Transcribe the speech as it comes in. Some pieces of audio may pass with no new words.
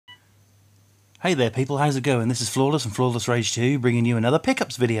Hey there people, how's it going? This is Flawless from Flawless Rage 2 bringing you another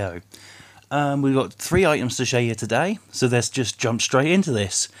pickups video. We've got 3 items to show you today, so let's just jump straight into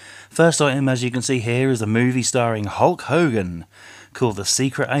this. First item, as you can see here, is a movie starring Hulk Hogan called The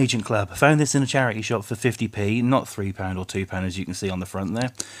Secret Agent Club. I found this in a charity shop for 50p, not £3 or £2 as you can see on the front there.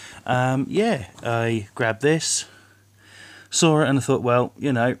 I grabbed this, saw it and I thought, well,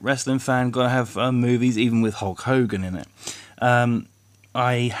 you know, wrestling fan, gotta have movies even with Hulk Hogan in it.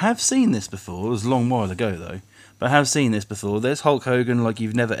 I have seen this before. It was a long while ago though, but I have seen this before. There's Hulk Hogan like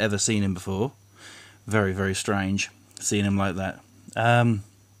you've never ever seen him before. Very, very strange seeing him like that.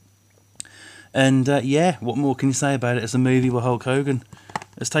 Yeah, what more can you say about it? It's a movie with Hulk Hogan.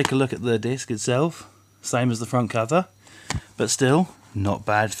 Let's take a look at the disc itself. Same as the front cover, but still not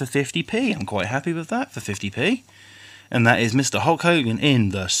bad for 50p. I'm quite happy with that for 50p. And that is Mr. Hulk Hogan in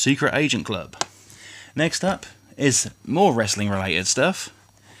The Secret Agent Club. Next up is more wrestling related stuff.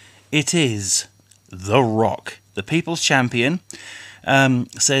 It is The Rock, the People's Champion.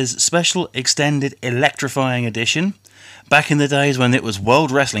 Says special extended electrifying edition. Back in the days when it was World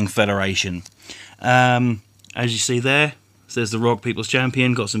Wrestling Federation. As you see there, says The Rock, People's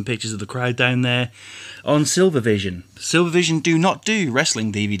Champion. Got some pictures of the crowd down there. On Silvervision. Silvervision do not do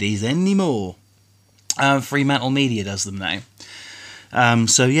wrestling DVDs anymore. Fremantle Media does them now.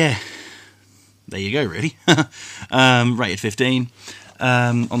 So yeah, there you go, really. Rated 15.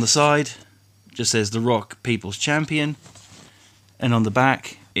 On the side, just says The Rock, People's Champion. And on the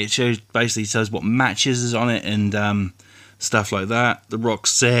back, it basically says what matches is on it and stuff like that. The Rock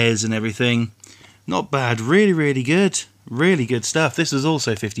says and everything. Not bad. Really, really good. Really good stuff. This was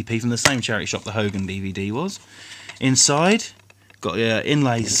also 50p from the same charity shop the Hogan DVD was. Inside, got an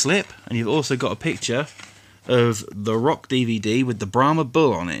inlay slip. And you've also got a picture of The Rock DVD with the Brahma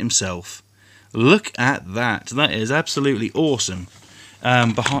Bull on it himself. Look at that. That is absolutely awesome.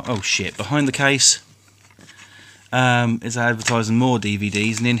 Behind the case is advertising more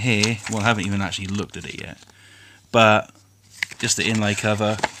DVDs, and in here, well, I haven't even actually looked at it yet, but just the inlay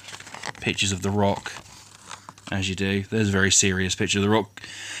cover, pictures of The Rock, as you do. There's a very serious picture of The Rock,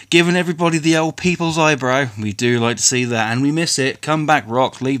 giving everybody the old people's eyebrow. We do like to see that, and we miss it. Come back,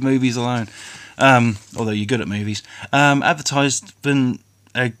 Rock. Leave movies alone. Although you're good at movies. Advertising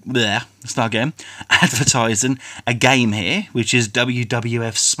a game here, which is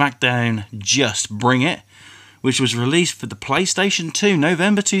WWF SmackDown Just Bring It, which was released for the PlayStation 2,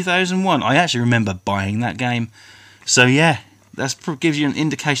 November 2001. I actually remember buying that game. So yeah, that gives you an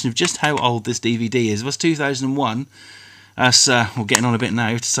indication of just how old this DVD is. It was 2001. That's we're getting on a bit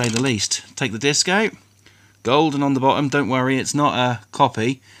now, to say the least. Take the disc out. Golden on the bottom. Don't worry, it's not a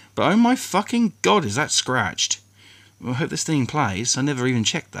copy. But oh my fucking god, is that scratched? Well, I hope this thing plays. I never even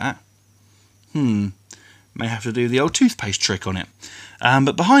checked that. May have to do the old toothpaste trick on it.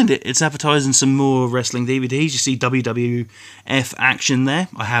 But behind it, it's advertising some more wrestling DVDs. You see WWF Action there.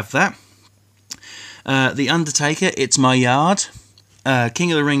 I have that. The Undertaker, It's My Yard.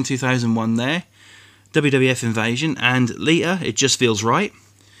 King of the Ring 2001 there. WWF Invasion. And Lita, It Just Feels Right.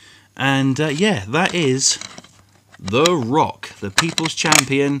 And yeah, that is The Rock, the People's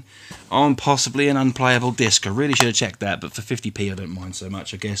Champion, on possibly an unplayable disc. I really should have checked that, but for 50p I don't mind so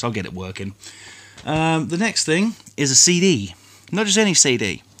much, I guess. I'll get it working. The next thing is a CD. Not just any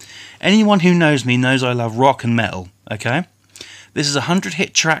CD. Anyone who knows me knows I love rock and metal, okay? This is a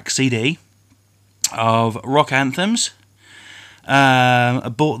 100-hit track CD of rock anthems. I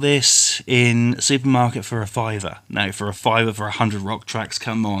bought this in a supermarket for a £5. Now, for a £5 for 100 rock tracks,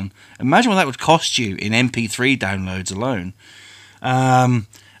 come on. Imagine what that would cost you in MP3 downloads alone.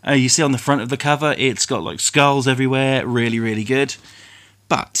 You see on the front of the cover, it's got like skulls everywhere. Really, really good.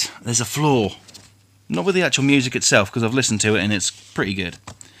 But there's a flaw. Not with the actual music itself, because I've listened to it and it's pretty good.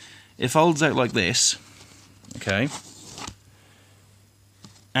 It folds out like this. Okay.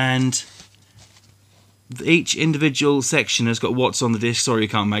 And each individual section has got what's on the disc. Sorry you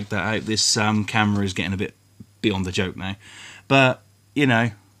can't make that out. This camera is getting a bit beyond the joke now. But, you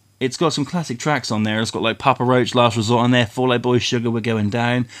know, it's got some classic tracks on there. It's got like Papa Roach, Last Resort on there. Fall Out Boy, Sugar, We're Going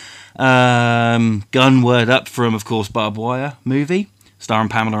Down. Gun Word Up from, of course, Barbed Wire movie, starring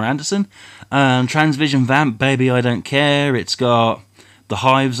Pamela Anderson. Transvision Vamp, Baby I Don't Care. It's got The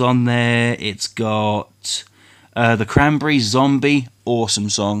Hives on there. It's got The Cranberries, Zombie.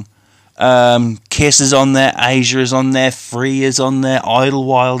 Awesome song. Kiss is on there. Asia is on there. Free is on there.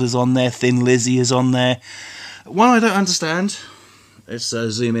 Idlewild is on there. Thin Lizzy is on there. One I don't understand. Let's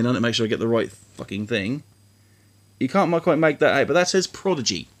zoom in on it, make sure I get the right fucking thing. You can't quite make that out, but that says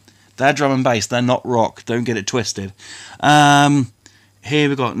Prodigy. They're drum and bass, they're not rock. Don't get it twisted. Here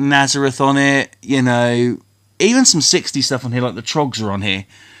we've got Nazareth on it, you know. Even some 60s stuff on here, like the Trogs are on here.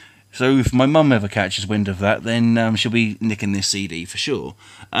 So if my mum ever catches wind of that, then she'll be nicking this CD for sure.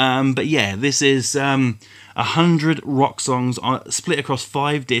 But yeah, this is 100 rock songs split across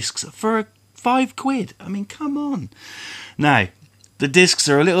 5 discs for £5. I mean, come on. Now, the discs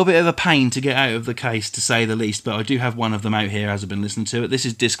are a little bit of a pain to get out of the case, to say the least, but I do have one of them out here as I've been listening to it. This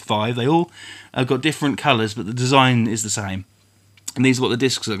is disc 5. They all have got different colours, but the design is the same. And these are what the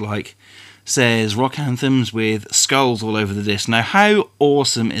discs look like. Says rock anthems with skulls all over the disc. Now, how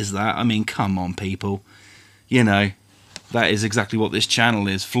awesome is that? I mean, come on, people. You know, that is exactly what this channel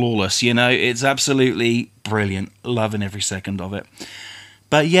is. Flawless, you know. It's absolutely brilliant. Loving every second of it.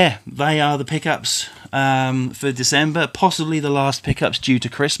 But yeah, they are the pickups for December. Possibly the last pickups due to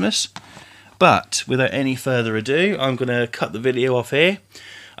Christmas. But without any further ado, I'm going to cut the video off here.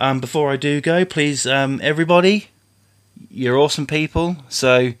 Before I do go, please, everybody, you're awesome people.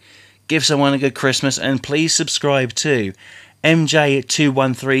 So give someone a good Christmas, and please subscribe to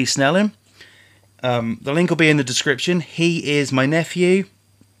MJ213 Snelling. The link will be in the description. He is my nephew.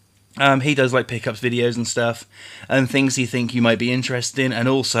 He does like pickups videos and stuff, and things he think you might be interested in. And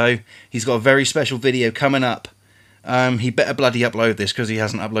also, he's got a very special video coming up. He better bloody upload this, because he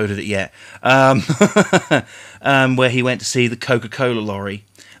hasn't uploaded it yet. Where he went to see the Coca-Cola lorry.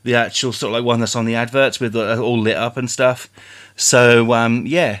 The actual sort of like one that's on the adverts with all lit up and stuff. So,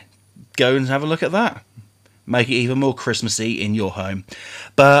 yeah. Go and have a look at that. Make it even more Christmassy in your home.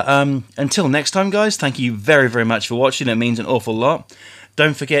 But until next time, guys, thank you very, very much for watching. It means an awful lot.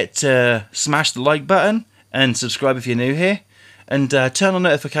 Don't forget to smash the like button and subscribe if you're new here. And turn on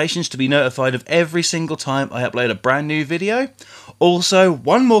notifications to be notified of every single time I upload a brand new video. Also,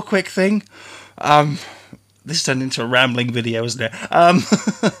 one more quick thing. This turned into a rambling video, isn't it?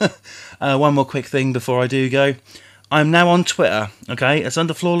 One more quick thing before I do go. I'm now on Twitter, okay? It's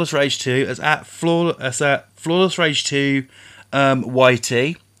under Flawless Rage 2. It's at Flawless Rage 2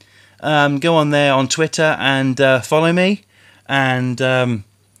 YT. Go on there on Twitter and follow me. And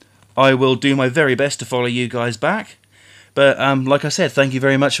I will do my very best to follow you guys back. But like I said, thank you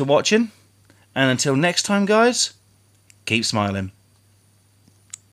very much for watching. And until next time, guys, keep smiling.